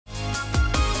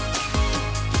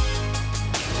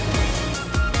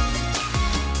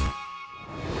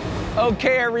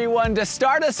Okay, everyone, to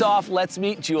start us off, let's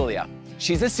meet Julia.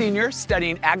 She's a senior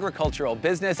studying agricultural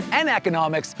business and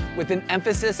economics with an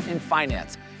emphasis in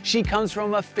finance. She comes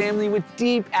from a family with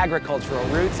deep agricultural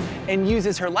roots and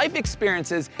uses her life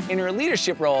experiences in her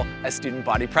leadership role as student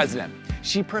body president.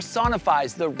 She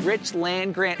personifies the rich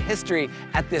land grant history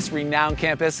at this renowned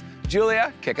campus.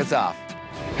 Julia, kick us off.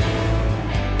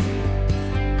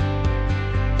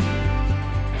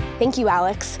 Thank you,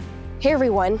 Alex. Hey,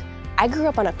 everyone. I grew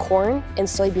up on a corn and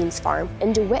soybeans farm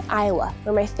in DeWitt, Iowa,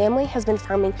 where my family has been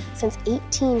farming since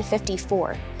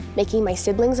 1854, making my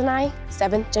siblings and I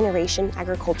seventh-generation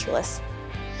agriculturalists.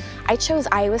 I chose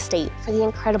Iowa State for the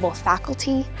incredible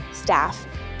faculty, staff,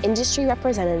 industry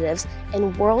representatives,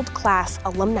 and world-class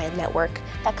alumni network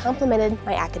that complemented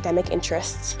my academic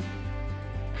interests.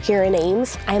 Here in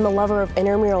Ames, I am a lover of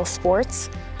intramural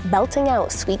sports, belting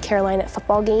out Sweet Carolina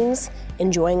football games,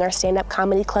 enjoying our stand-up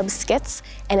comedy club skits,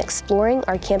 and exploring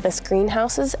our campus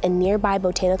greenhouses and nearby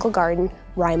botanical garden,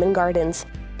 Ryman Gardens.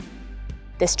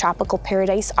 This tropical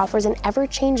paradise offers an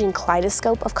ever-changing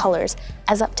kaleidoscope of colors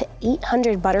as up to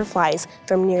 800 butterflies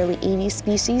from nearly 80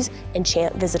 species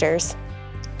enchant visitors.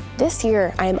 This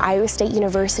year, I am Iowa State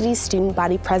University's student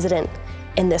body president.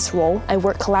 In this role, I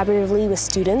work collaboratively with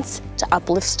students to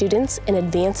uplift students and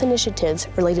advance initiatives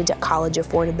related to college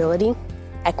affordability,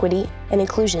 equity, and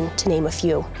inclusion, to name a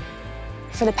few.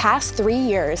 For the past 3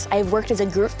 years, I have worked as a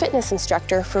group fitness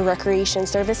instructor for Recreation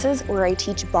Services, where I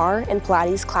teach bar and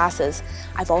Pilates classes.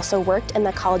 I've also worked in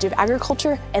the College of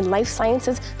Agriculture and Life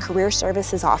Sciences Career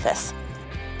Services Office.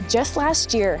 Just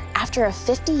last year, after a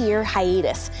 50-year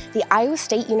hiatus, the Iowa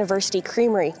State University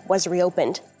Creamery was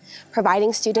reopened.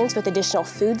 Providing students with additional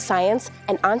food science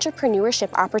and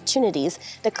entrepreneurship opportunities,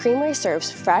 the Creamery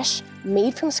serves fresh,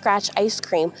 made-from-scratch ice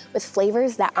cream with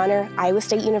flavors that honor Iowa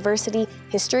State University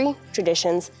history,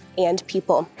 traditions, and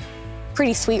people.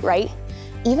 Pretty sweet, right?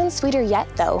 Even sweeter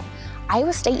yet, though,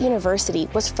 Iowa State University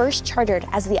was first chartered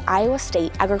as the Iowa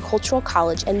State Agricultural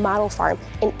College and Model Farm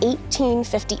in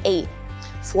 1858.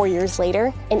 4 years later,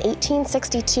 in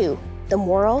 1862, the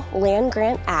Morrill Land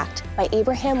Grant Act by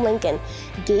Abraham Lincoln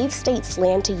gave states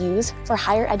land to use for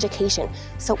higher education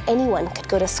so anyone could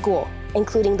go to school,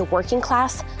 including the working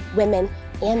class, women,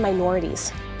 and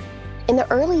minorities. In the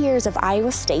early years of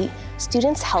Iowa State,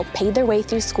 students helped pay their way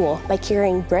through school by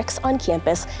carrying bricks on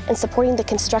campus and supporting the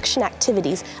construction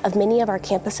activities of many of our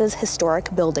campus's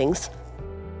historic buildings.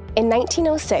 In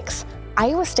 1906,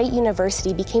 Iowa State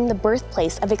University became the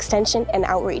birthplace of extension and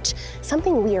outreach,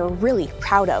 something we are really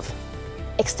proud of.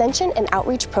 Extension and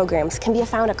outreach programs can be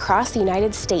found across the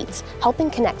United States, helping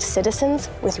connect citizens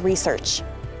with research.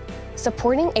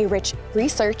 Supporting a rich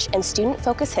research and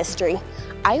student-focused history,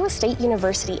 Iowa State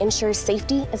University ensures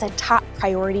safety is a top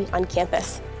priority on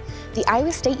campus. The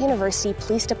Iowa State University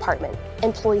Police Department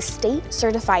employs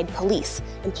state-certified police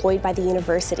employed by the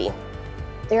university.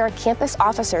 There are campus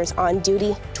officers on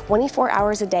duty 24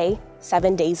 hours a day,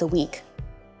 7 days a week.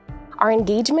 Our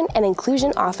engagement and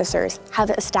inclusion officers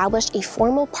have established a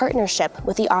formal partnership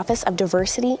with the Office of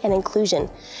Diversity and Inclusion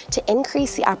to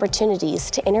increase the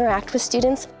opportunities to interact with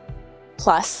students.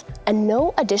 Plus, a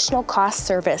no additional cost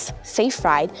service, Safe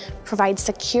Ride, provides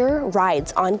secure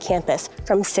rides on campus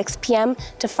from 6 p.m.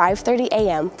 to 5:30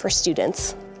 a.m. for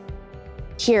students.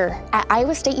 Here at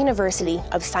Iowa State University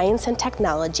of Science and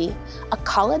Technology, a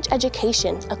college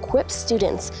education equips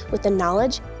students with the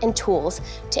knowledge and tools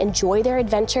to enjoy their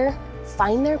adventure,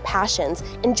 find their passions,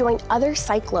 and join other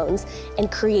cyclones in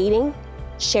creating,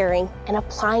 sharing, and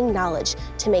applying knowledge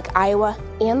to make Iowa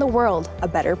and the world a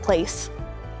better place.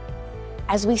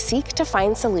 As we seek to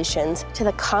find solutions to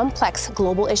the complex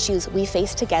global issues we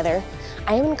face together,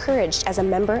 I am encouraged as a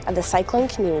member of the Cyclone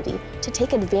community to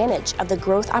take advantage of the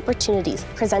growth opportunities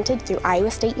presented through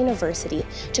Iowa State University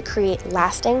to create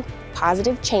lasting,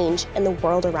 positive change in the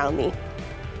world around me.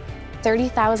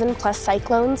 30,000 plus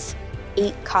cyclones,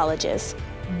 8 colleges,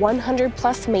 100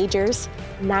 plus majors,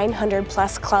 900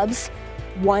 plus clubs,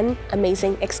 one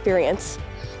amazing experience.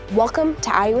 Welcome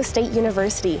to Iowa State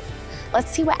University. Let's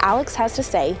see what Alex has to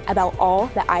say about all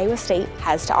that Iowa State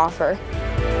has to offer.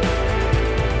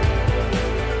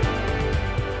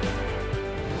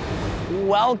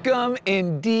 Welcome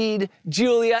indeed,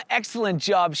 Julia. Excellent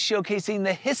job showcasing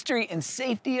the history and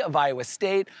safety of Iowa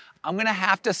State. I'm gonna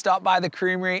have to stop by the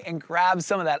creamery and grab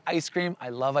some of that ice cream. I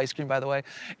love ice cream, by the way.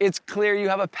 It's clear you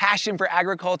have a passion for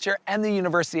agriculture and the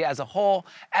university as a whole.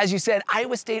 As you said,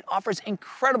 Iowa State offers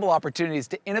incredible opportunities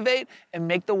to innovate and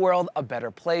make the world a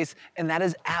better place, and that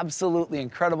is absolutely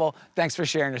incredible. Thanks for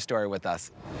sharing your story with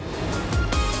us.